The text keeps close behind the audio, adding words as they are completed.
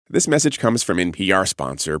This message comes from NPR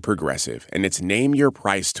sponsor Progressive, and it's Name Your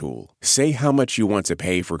Price tool. Say how much you want to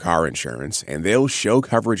pay for car insurance, and they'll show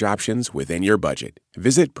coverage options within your budget.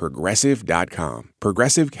 Visit Progressive.com.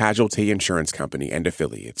 Progressive Casualty Insurance Company and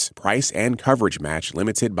Affiliates. Price and coverage match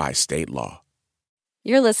limited by state law.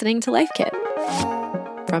 You're listening to Life Kit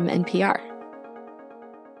from NPR.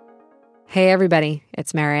 Hey, everybody,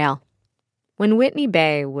 it's Marielle. When Whitney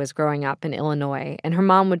Bay was growing up in Illinois and her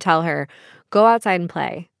mom would tell her, go outside and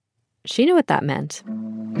play, she knew what that meant.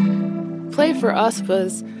 Play for us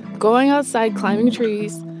was going outside, climbing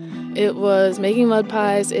trees. It was making mud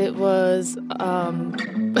pies. It was,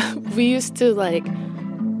 we used to,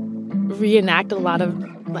 reenact a lot of,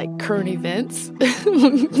 current events.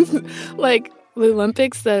 The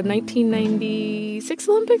Olympics, the 1996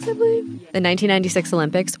 Olympics, I believe. The 1996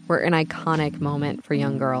 Olympics were an iconic moment for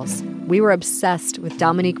young girls. We were obsessed with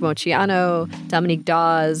Dominique Moceanu, Dominique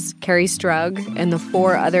Dawes, Carrie Strug, and the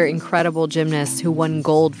 4 other incredible gymnasts who won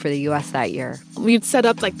gold for the U.S. that year. We'd set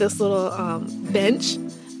up this little bench,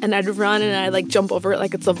 and I'd run and I'd jump over it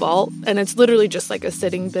like it's a vault, and it's literally just a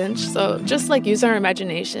sitting bench. So just use our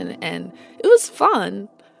imagination, and it was fun.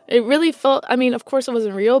 It really felt, of course it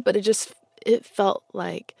wasn't real, but it felt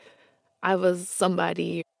like I was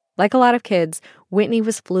somebody. Like a lot of kids, Whitney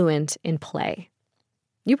was fluent in play.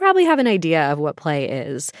 You probably have an idea of what play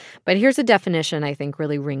is, but here's a definition I think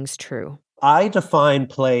really rings true. I define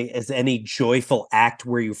play as any joyful act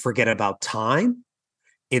where you forget about time.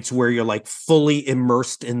 It's where you're fully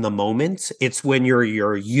immersed in the moment. It's when you're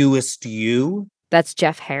your youest you. That's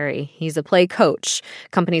Jeff Harry. He's a play coach.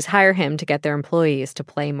 Companies hire him to get their employees to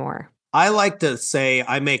play more. I like to say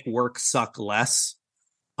I make work suck less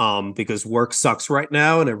because work sucks right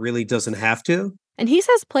now and it really doesn't have to. And he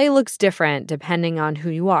says play looks different depending on who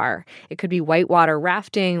you are. It could be whitewater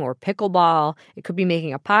rafting or pickleball. It could be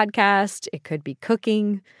making a podcast. It could be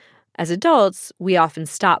cooking. As adults, we often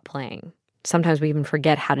stop playing. Sometimes we even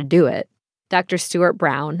forget how to do it. Dr. Stuart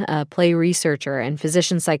Brown, a play researcher and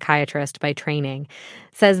physician psychiatrist by training,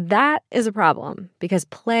 says that is a problem because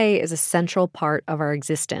play is a central part of our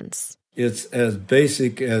existence. It's as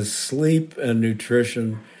basic as sleep and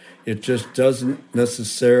nutrition. It just doesn't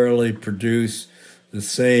necessarily produce the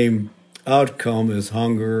same outcome as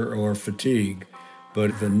hunger or fatigue.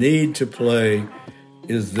 But the need to play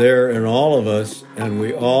is there in all of us, and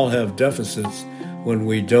we all have deficits when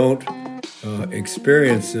we don't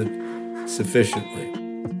experience it sufficiently.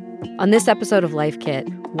 On this episode of Life Kit,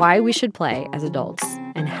 why we should play as adults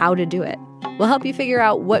and how to do it. We'll help you figure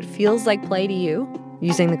out what feels like play to you,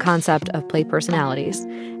 using the concept of play personalities,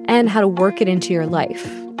 and how to work it into your life,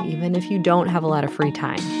 even if you don't have a lot of free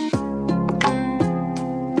time.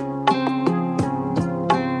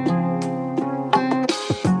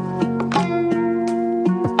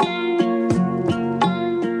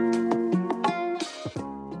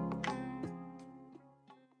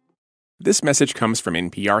 This message comes from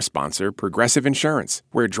NPR sponsor Progressive Insurance,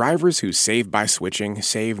 where drivers who save by switching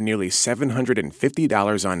save nearly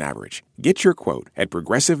 $750 on average. Get your quote at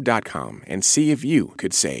Progressive.com and see if you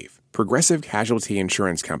could save. Progressive Casualty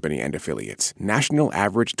Insurance Company and Affiliates. National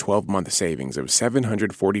average 12-month savings of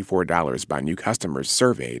 $744 by new customers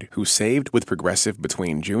surveyed who saved with Progressive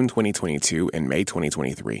between June 2022 and May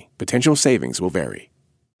 2023. Potential savings will vary.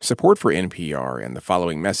 Support for NPR and the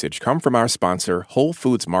following message come from our sponsor, Whole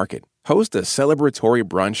Foods Market. Host a celebratory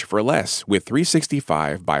brunch for less with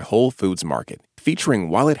 365 by Whole Foods Market, featuring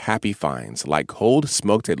wallet-happy finds like cold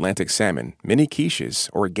smoked Atlantic salmon, mini quiches,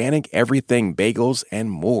 organic everything bagels, and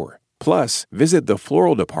more. Plus, visit the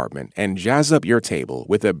floral department and jazz up your table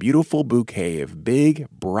with a beautiful bouquet of big,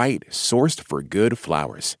 bright, sourced-for-good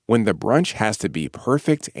flowers. When the brunch has to be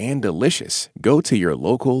perfect and delicious, go to your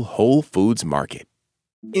local Whole Foods Market.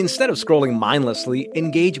 Instead of scrolling mindlessly,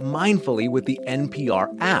 engage mindfully with the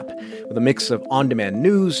NPR app. With a mix of on-demand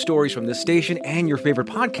news, stories from this station, and your favorite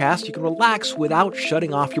podcast, you can relax without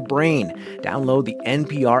shutting off your brain. Download the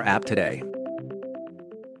NPR app today.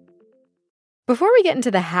 Before we get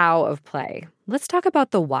into the how of play, let's talk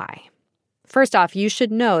about the why. First off, you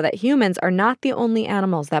should know that humans are not the only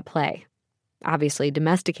animals that play. Obviously,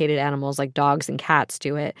 domesticated animals like dogs and cats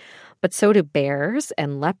do it, but so do bears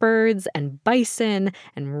and leopards and bison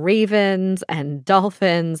and ravens and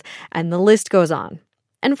dolphins, and the list goes on.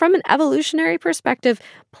 And from an evolutionary perspective,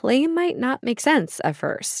 play might not make sense at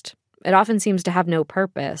first. It often seems to have no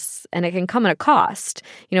purpose, and it can come at a cost.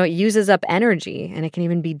 It uses up energy, and it can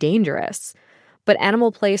even be dangerous. But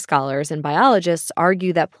animal play scholars and biologists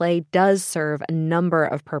argue that play does serve a number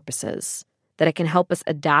of purposes, that it can help us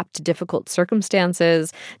adapt to difficult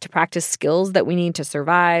circumstances, to practice skills that we need to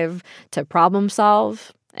survive, to problem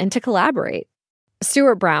solve, and to collaborate.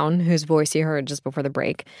 Stuart Brown, whose voice you heard just before the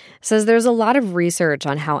break, says there's a lot of research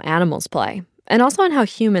on how animals play, and also on how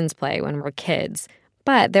humans play when we're kids.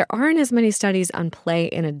 But there aren't as many studies on play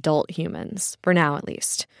in adult humans, for now at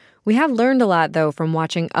least. We have learned a lot, though, from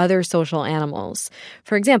watching other social animals.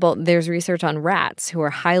 For example, there's research on rats, who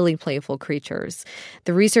are highly playful creatures.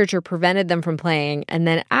 The researcher prevented them from playing, and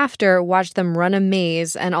then after, watched them run a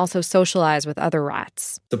maze and also socialize with other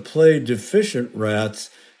rats. The play-deficient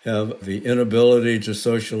rats have the inability to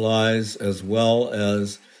socialize as well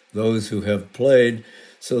as those who have played,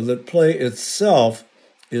 so that play itself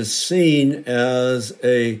is seen as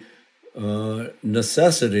a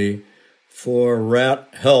necessity for rat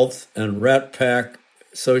health and rat pack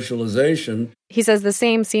socialization. He says the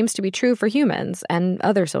same seems to be true for humans and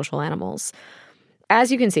other social animals.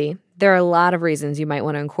 As you can see, there are a lot of reasons you might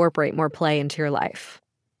want to incorporate more play into your life.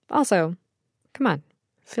 Also, come on,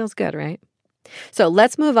 feels good, right? So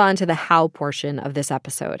let's move on to the how portion of this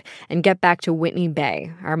episode and get back to Whitney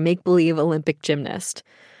Bay, our make-believe Olympic gymnast.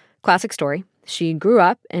 Classic story. She grew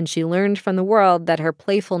up and she learned from the world that her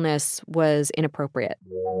playfulness was inappropriate.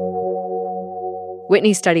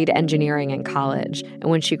 Whitney studied engineering in college, and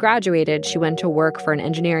when she graduated, she went to work for an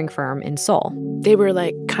engineering firm in Seoul. They were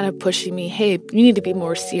like kind of pushing me, hey, you need to be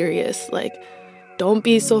more serious. Like, don't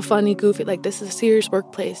be so funny, goofy. Like, this is a serious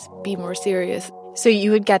workplace. Be more serious. So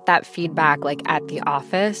you would get that feedback like at the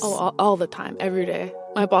office? Oh, all the time, every day.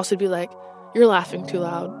 My boss would be like, you're laughing too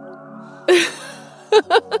loud.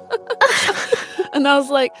 And I was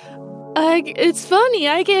like, it's funny,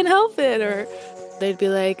 I can't help it. Or they'd be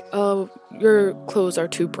like, oh, your clothes are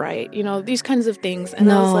too bright. You know, these kinds of things.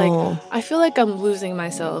 And I was like, I feel like I'm losing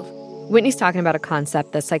myself. Whitney's talking about a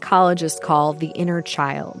concept that psychologists call the inner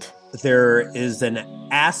child. There is an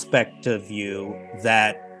aspect of you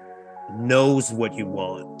that knows what you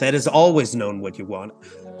want, that has always known what you want.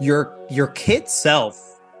 Your kid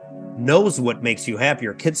self knows what makes you happy.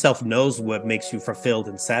 Your kid self knows what makes you fulfilled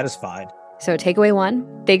and satisfied. So takeaway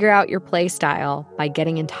 1, figure out your play style by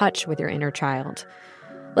getting in touch with your inner child.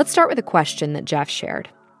 Let's start with a question that Jeff shared.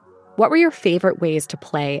 What were your favorite ways to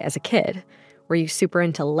play as a kid? Were you super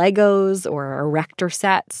into Legos or erector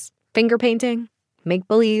sets, finger painting,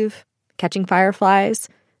 make-believe, catching fireflies,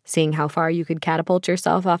 seeing how far you could catapult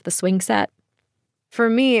yourself off the swing set? For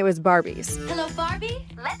me, it was Barbies. Hello, Barbie.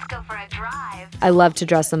 Let's go for a drive. I love to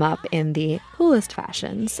dress them up in the coolest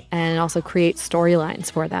fashions and also create storylines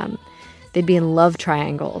for them. They'd be in love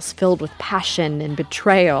triangles filled with passion and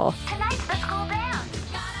betrayal. Tonight's the school dance.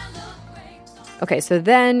 Okay, so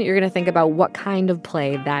then you're going to think about what kind of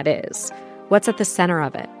play that is. What's at the center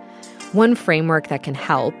of it? One framework that can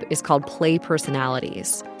help is called play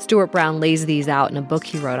personalities. Stuart Brown lays these out in a book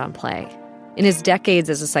he wrote on play. In his decades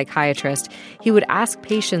as a psychiatrist, he would ask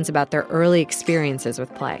patients about their early experiences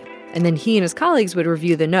with play. And then he and his colleagues would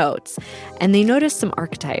review the notes, and they noticed some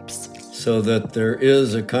archetypes. So that there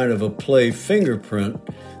is a kind of a play fingerprint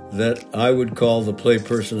that I would call the play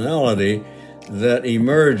personality that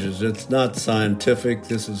emerges. It's not scientific.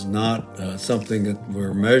 This is not something that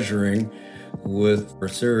we're measuring with a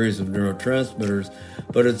series of neurotransmitters,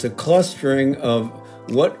 but it's a clustering of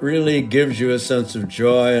what really gives you a sense of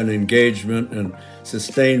joy and engagement and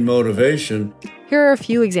sustained motivation. Here are a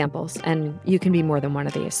few examples, and you can be more than one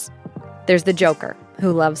of these. There's the joker,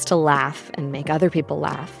 who loves to laugh and make other people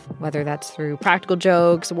laugh, whether that's through practical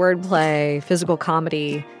jokes, wordplay, physical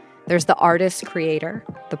comedy. There's the artist-creator.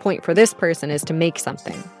 The point for this person is to make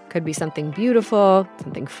something. Could be something beautiful,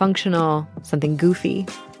 something functional, something goofy.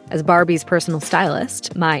 As Barbie's personal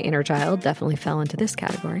stylist, my inner child definitely fell into this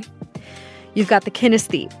category. You've got the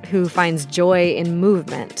kinesthete, who finds joy in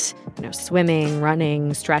movement, swimming,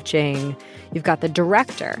 running, stretching. You've got the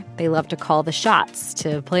director. They love to call the shots,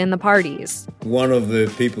 to plan the parties. One of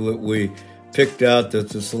the people that we picked out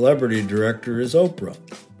that's a celebrity director is Oprah.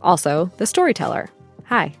 Also, the storyteller.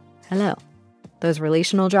 Hi, hello. Those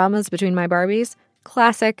relational dramas between my Barbies,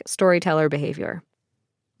 classic storyteller behavior.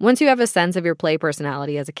 Once you have a sense of your play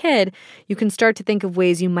personality as a kid, you can start to think of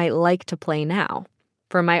ways you might like to play now.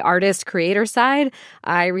 For my artist-creator side,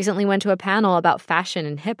 I recently went to a panel about fashion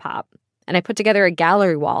and hip-hop, and I put together a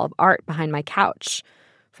gallery wall of art behind my couch.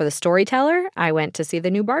 For the storyteller, I went to see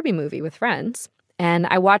the new Barbie movie with friends, and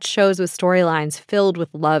I watched shows with storylines filled with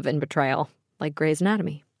love and betrayal, like Grey's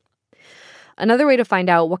Anatomy. Another way to find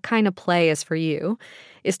out what kind of play is for you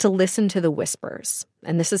is to listen to the whispers,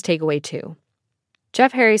 and this is takeaway 2.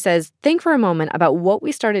 Jeff Harry says, think for a moment about what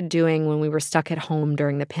we started doing when we were stuck at home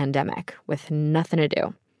during the pandemic with nothing to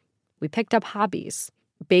do. We picked up hobbies,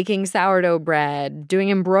 baking sourdough bread, doing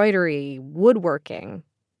embroidery, woodworking.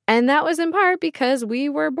 And that was in part because we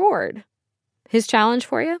were bored. His challenge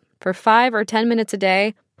for you? For 5 or 10 minutes a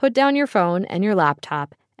day, put down your phone and your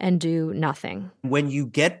laptop and do nothing. When you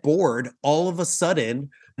get bored, all of a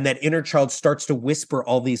sudden, that inner child starts to whisper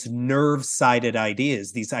all these nerve-sided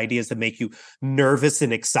ideas, these ideas that make you nervous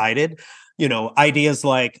and excited. Ideas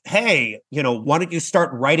like, hey, why don't you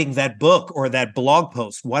start writing that book or that blog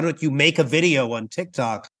post? Why don't you make a video on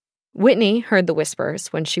TikTok? Whitney heard the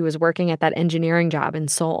whispers when she was working at that engineering job in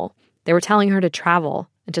Seoul. They were telling her to travel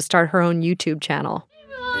and to start her own YouTube channel. Hey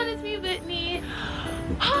everyone, it's me, Whitney.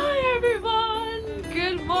 Hi everyone.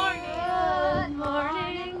 Good morning. Good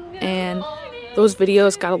morning. And those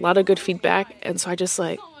videos got a lot of good feedback, and so I just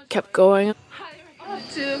kept going. On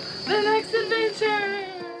to the next adventure.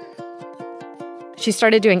 She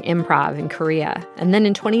started doing improv in Korea, and then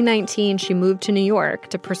in 2019, she moved to New York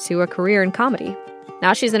to pursue a career in comedy.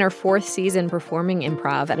 Now she's in her 4th season performing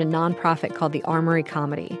improv at a nonprofit called the Armory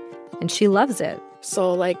Comedy, and she loves it.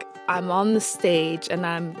 So, I'm on the stage,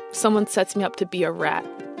 and someone sets me up to be a rat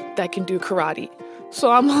that can do karate.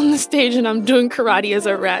 So I'm on the stage, and I'm doing karate as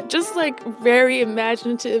a rat, just, very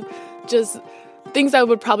imaginative, just things I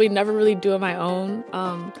would probably never really do on my own.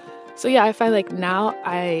 So yeah, I find now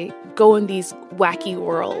I go in these wacky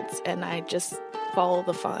worlds and I just follow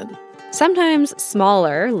the fun. Sometimes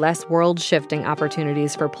smaller, less world-shifting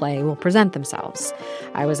opportunities for play will present themselves.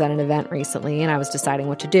 I was at an event recently and I was deciding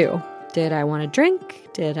what to do. Did I want to drink?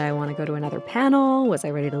 Did I want to go to another panel? Was I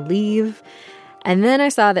ready to leave? And then I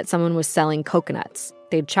saw that someone was selling coconuts.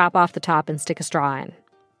 They'd chop off the top and stick a straw in.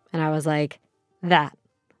 And I was like,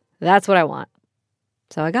 that's what I want.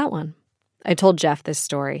 So I got one. I told Jeff this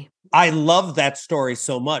story. I love that story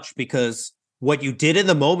so much because what you did in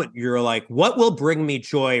the moment, you're like, what will bring me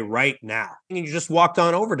joy right now? And you just walked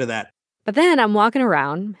on over to that. But then I'm walking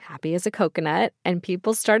around, happy as a coconut, and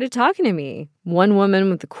people started talking to me. One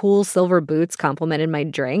woman with the cool silver boots complimented my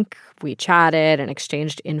drink. We chatted and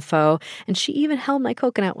exchanged info, and she even held my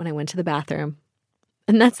coconut when I went to the bathroom.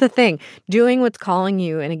 And that's the thing. Doing what's calling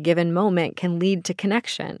you in a given moment can lead to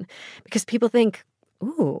connection because people think,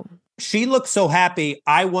 ooh. She looks so happy.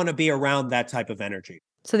 I want to be around that type of energy.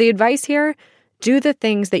 So the advice here, do the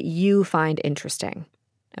things that you find interesting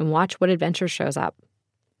and watch what adventure shows up.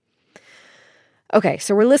 Okay,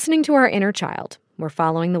 so we're listening to our inner child. We're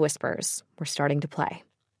following the whispers. We're starting to play.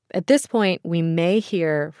 At this point, we may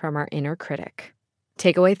hear from our inner critic.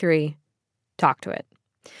 Takeaway 3, talk to it.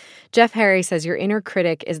 Jeff Harry says your inner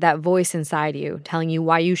critic is that voice inside you telling you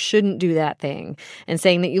why you shouldn't do that thing and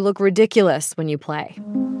saying that you look ridiculous when you play.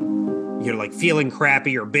 You're feeling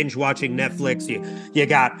crappy or binge watching Netflix. You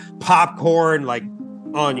got popcorn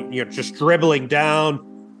you're just dribbling down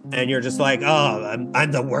and you're just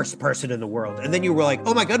I'm the worst person in the world. And then you were like,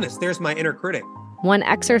 oh my goodness, there's my inner critic. One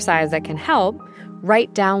exercise that can help,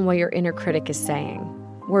 write down what your inner critic is saying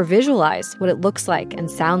or visualize what it looks like and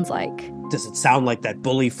sounds like. Does it sound like that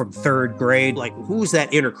bully from 3rd grade? Who's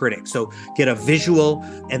that inner critic? So get a visual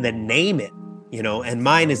and then name it, and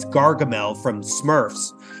mine is Gargamel from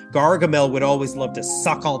Smurfs. Gargamel would always love to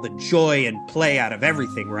suck all the joy and play out of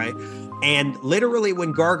everything, right? And literally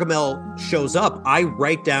when Gargamel shows up, I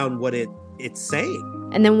write down what it's saying.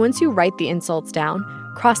 And then once you write the insults down,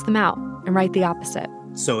 cross them out and write the opposite.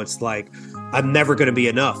 So it's I'm never going to be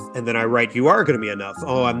enough. And then I write, you are going to be enough.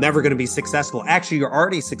 Oh, I'm never going to be successful. Actually, you're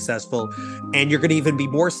already successful and you're going to even be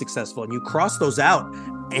more successful. And you cross those out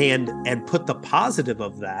and put the positive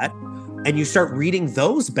of that. And you start reading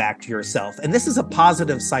those back to yourself. And this is a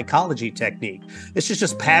positive psychology technique. This is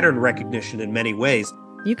just pattern recognition in many ways.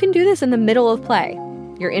 You can do this in the middle of play.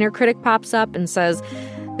 Your inner critic pops up and says,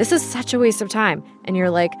 this is such a waste of time. And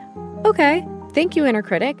you're like, okay, thank you, inner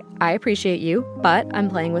critic. I appreciate you, but I'm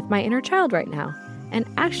playing with my inner child right now. And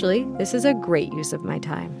actually, this is a great use of my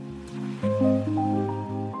time.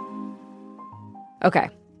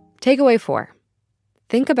 Okay, takeaway 4.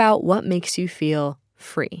 Think about what makes you feel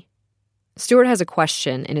free. Stuart has a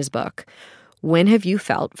question in his book. When have you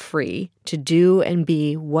felt free to do and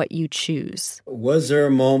be what you choose? Was there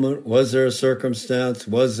a moment, was there a circumstance,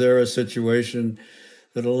 was there a situation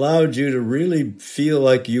that allowed you to really feel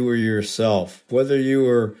like you were yourself, whether you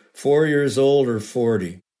were 4 years old or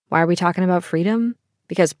 40? Why are we talking about freedom?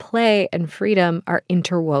 Because play and freedom are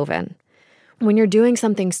interwoven. When you're doing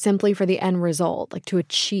something simply for the end result, like to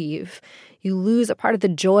achieve, you lose a part of the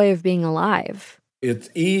joy of being alive.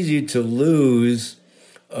 It's easy to lose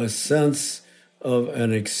a sense of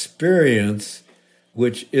an experience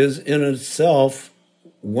which is in itself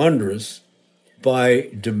wondrous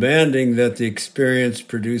by demanding that the experience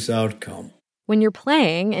produce outcome. When you're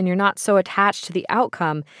playing and you're not so attached to the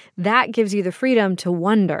outcome, that gives you the freedom to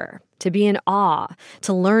wonder, to be in awe,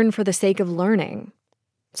 to learn for the sake of learning.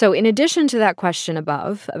 So in addition to that question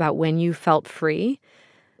above about when you felt free,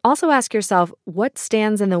 also ask yourself what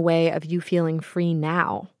stands in the way of you feeling free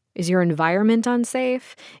now. Is your environment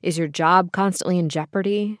unsafe? Is your job constantly in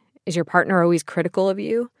jeopardy? Is your partner always critical of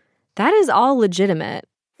you? That is all legitimate.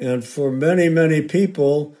 And for many, many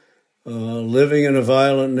people, living in a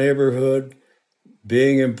violent neighborhood,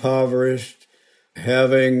 being impoverished,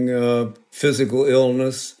 having physical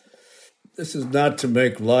illness, this is not to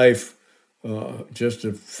make life just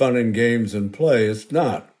a fun and games and play. It's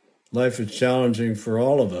not. Life is challenging for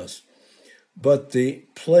all of us. But the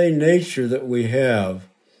play nature that we have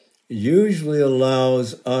usually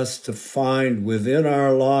allows us to find within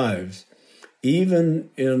our lives, even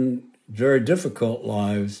in very difficult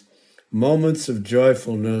lives, moments of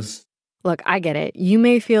joyfulness. Look, I get it. You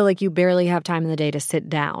may feel like you barely have time in the day to sit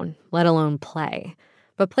down, let alone play.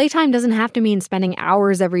 But playtime doesn't have to mean spending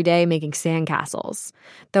hours every day making sandcastles.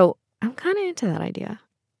 Though I'm kind of into that idea.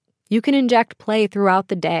 You can inject play throughout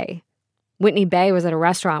the day. Whitney Bay was at a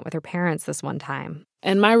restaurant with her parents this one time.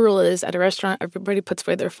 And my rule is, at a restaurant, everybody puts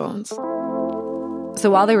away their phones. So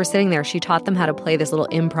while they were sitting there, she taught them how to play this little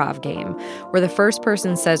improv game where the first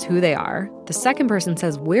person says who they are, the second person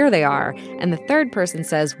says where they are, and the third person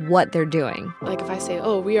says what they're doing. Like if I say,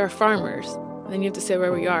 oh, we are farmers, then you have to say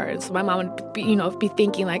where we are. And so my mom would be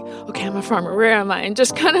thinking like, okay, I'm a farmer, where am I? And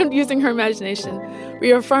just kind of using her imagination.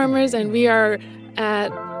 We are farmers and we are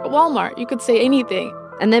at Walmart. You could say anything.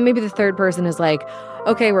 And then maybe the third person is like,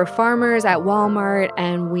 okay, we're farmers at Walmart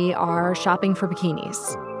and we are shopping for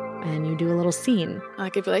bikinis. And you do a little scene.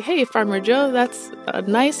 I could be like, hey, Farmer Joe, that's a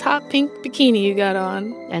nice hot pink bikini you got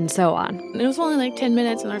on. And so on. And it was only like 10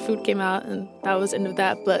 minutes and our food came out and that was the end of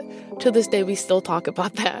that. But to this day, we still talk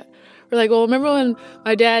about that. We're like, well, remember when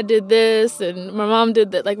my dad did this and my mom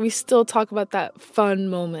did that? Like, we still talk about that fun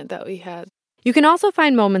moment that we had. You can also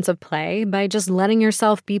find moments of play by just letting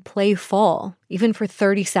yourself be playful, even for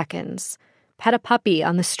 30 seconds. Pet a puppy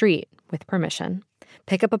on the street with permission.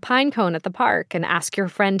 Pick up a pine cone at the park and ask your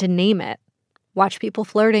friend to name it. Watch people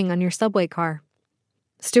flirting on your subway car.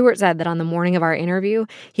 Stewart said that on the morning of our interview,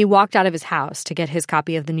 he walked out of his house to get his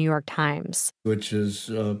copy of the New York Times. Which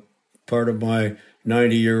is part of my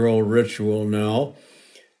 90-year-old ritual now.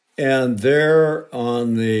 And there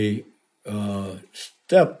on the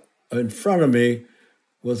step in front of me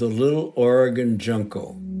was a little Oregon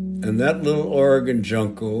junco. And that little Oregon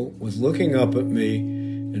junco was looking up at me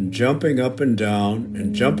and jumping up and down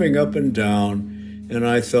and jumping up and down. And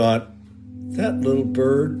I thought, that little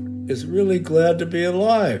bird is really glad to be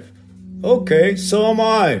alive. Okay, so am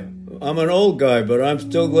I. I'm an old guy, but I'm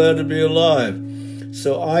still glad to be alive.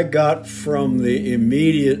 So I got from the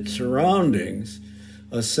immediate surroundings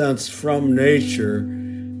a sense from nature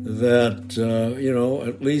that,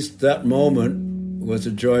 at least that moment was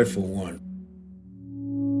a joyful one.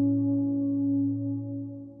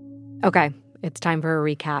 Okay, it's time for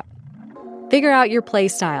a recap. Figure out your play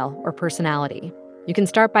style or personality. You can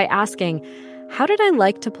start by asking, how did I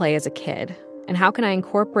like to play as a kid? And how can I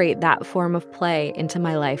incorporate that form of play into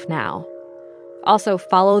my life now? Also,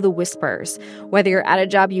 follow the whispers. Whether you're at a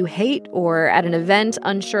job you hate or at an event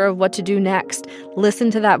unsure of what to do next, listen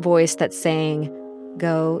to that voice that's saying,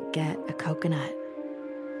 go get a coconut.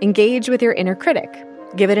 Engage with your inner critic.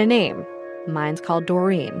 Give it a name. Mine's called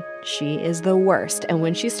Doreen. She is the worst. And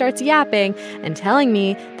when she starts yapping and telling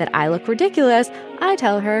me that I look ridiculous, I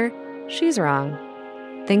tell her she's wrong.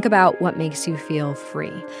 Think about what makes you feel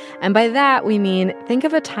free. And by that, we mean think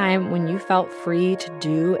of a time when you felt free to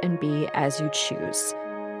do and be as you choose.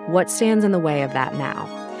 What stands in the way of that now?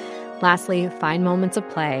 Lastly, find moments of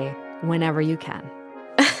play whenever you can.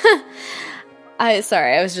 I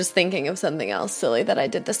was just thinking of something else silly that I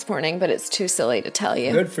did this morning, but it's too silly to tell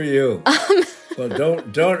you. Good for you. Well,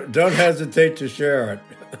 don't hesitate to share it.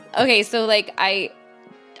 Okay, so I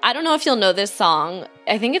don't know if you'll know this song.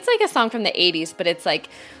 I think it's like a song from the 80s, but it's like,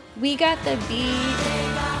 we got the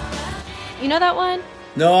beat. You know that one?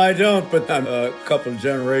 No, I don't, but I'm a couple of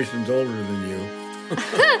generations older than you.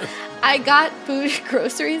 I got food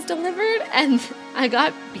groceries delivered, and I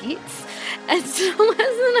got beets. And so as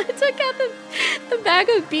I took out the bag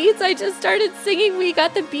of beets, I just started singing, we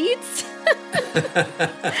got the beets. And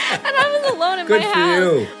I was alone in my house.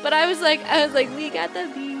 Good for you. But I was like, we got the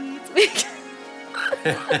beets.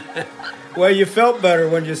 Well, you felt better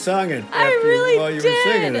when you sung it. I really while you did.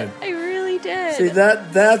 were singing it. I really did. See,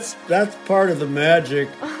 that's part of the magic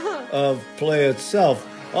of play itself.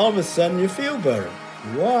 All of a sudden, you feel better.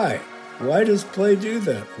 Why? Why does play do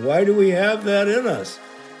that? Why do we have that in us?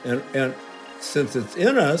 And since it's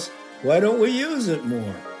in us, why don't we use it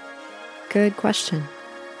more? Good question.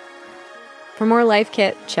 For more Life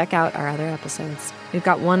Kit, check out our other episodes. We've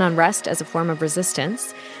got one on rest as a form of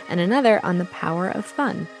resistance and another on the power of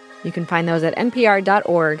fun. You can find those at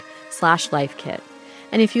npr.org/lifekit.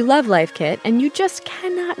 And if you love Life Kit and you just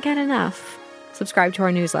cannot get enough, subscribe to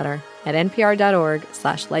our newsletter at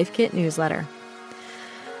npr.org/lifekitnewsletter.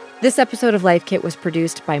 This episode of Life Kit was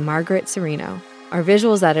produced by Margaret Cirino. Our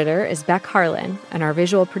visuals editor is Beck Harlan, and our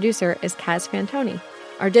visual producer is Kaz Fantoni.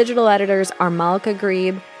 Our digital editors are Malika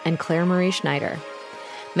Grebe and Claire Marie Schneider.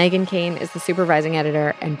 Megan Kane is the supervising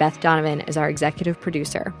editor, and Beth Donovan is our executive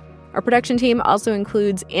producer. Our production team also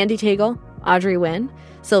includes Andy Tagle, Audrey Nguyen,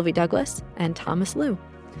 Sylvie Douglas, and Thomas Liu.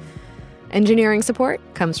 Engineering support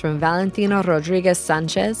comes from Valentino Rodriguez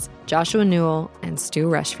Sanchez, Joshua Newell, and Stu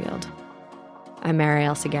Rushfield. I'm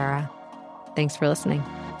Marielle Segarra. Thanks for listening.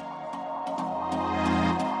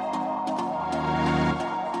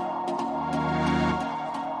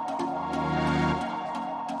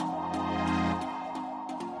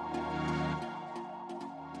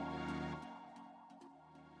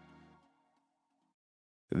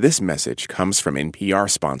 This message comes from NPR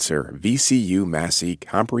sponsor VCU Massey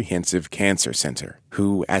Comprehensive Cancer Center,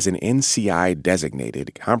 who, as an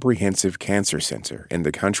NCI-designated comprehensive cancer center in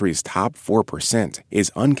the country's top 4%,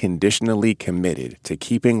 is unconditionally committed to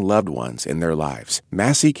keeping loved ones in their lives.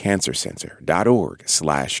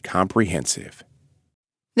 MasseyCancerCenter.org/comprehensive.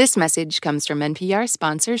 This message comes from NPR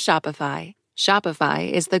sponsor Shopify.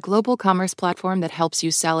 Shopify is the global commerce platform that helps you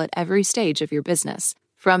sell at every stage of your business.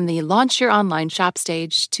 From the launch your online shop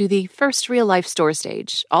stage to the first real-life store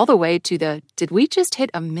stage, all the way to the did we just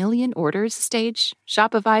hit 1 million orders stage,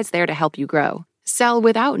 Shopify's there to help you grow. Sell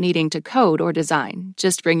without needing to code or design.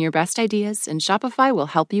 Just bring your best ideas and Shopify will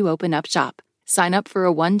help you open up shop. Sign up for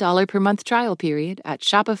a $1 per month trial period at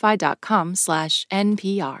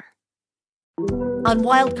shopify.com/NPR. On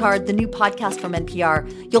Wildcard, the new podcast from NPR,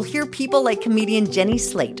 you'll hear people like comedian Jenny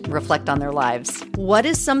Slate reflect on their lives. What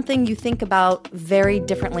is something you think about very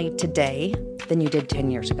differently today than you did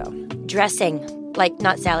 10 years ago? Dressing, like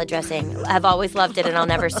not salad dressing. I've always loved it and I'll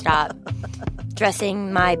never stop.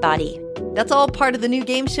 Dressing my body. That's all part of the new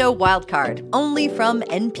game show Wildcard, only from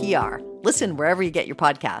NPR. Listen wherever you get your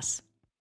podcasts.